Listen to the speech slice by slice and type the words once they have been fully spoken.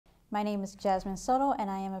My name is Jasmine Soto, and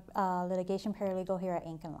I am a litigation paralegal here at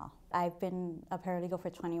Ankin Law. I've been a paralegal for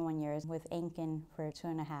 21 years, with Ankin for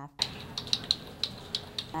 2.5.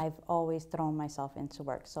 I've always thrown myself into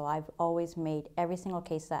work, so I've always made every single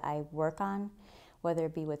case that I work on, whether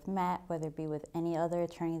it be with Matt, whether it be with any other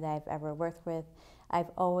attorney that I've ever worked with,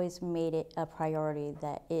 I've always made it a priority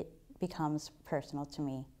that it becomes personal to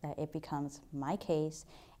me, that it becomes my case,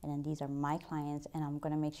 and then these are my clients, and I'm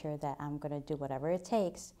going to make sure that I'm going to do whatever it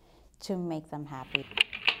takes to make them happy.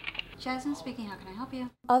 Jasmine speaking, how can I help you?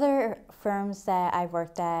 Other firms that I've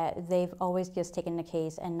worked at, they've always just taken the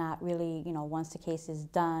case and not really, once the case is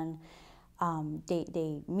done,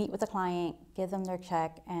 they meet with the client, give them their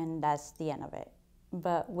check, and that's the end of it.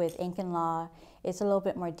 But with Ankin Law, it's a little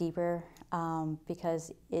bit more deeper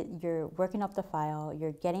because you're working up the file,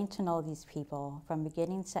 you're getting to know these people from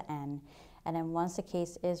beginning to end, and then once the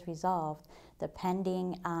case is resolved,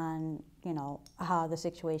 depending on how the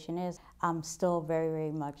situation is, I'm still very,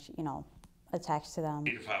 very much attached to them.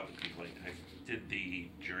 To file the complaint, did the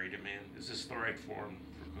jury demand? Is this the right form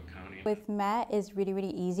for Cook County? With Matt, it's really,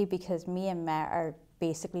 really easy because me and Matt are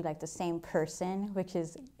basically like the same person, which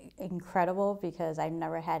is incredible because I've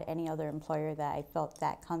never had any other employer that I felt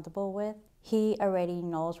that comfortable with. He already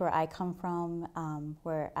knows where I come from,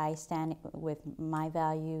 where I stand with my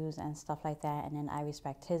values and stuff like that, and then I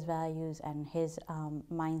respect his values and his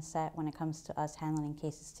mindset when it comes to us handling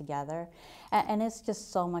cases together. And it's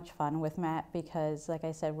just so much fun with Matt because, like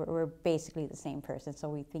I said, we're basically the same person, so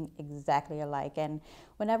we think exactly alike. And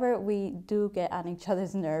whenever we do get on each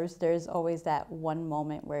other's nerves, there's always that one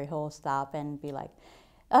moment where he'll stop and be like,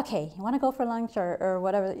 okay, you want to go for lunch or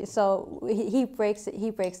whatever. So he breaks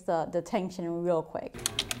the tension real quick.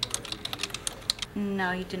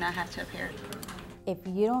 No, you do not have to appear. If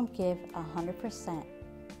you don't give 100%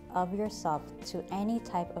 of yourself to any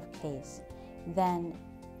type of case, then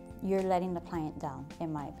you're letting the client down,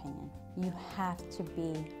 in my opinion. You have to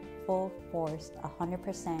be full force,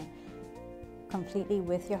 100%, completely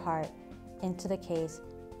with your heart into the case,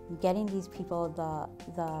 getting these people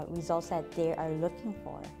the results that they are looking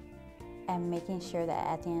for, and making sure that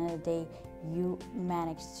at the end of the day you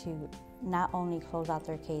manage to not only close out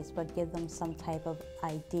their case but give them some type of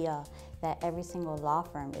idea that every single law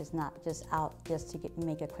firm is not just out just to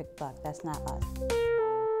make a quick buck. That's not us.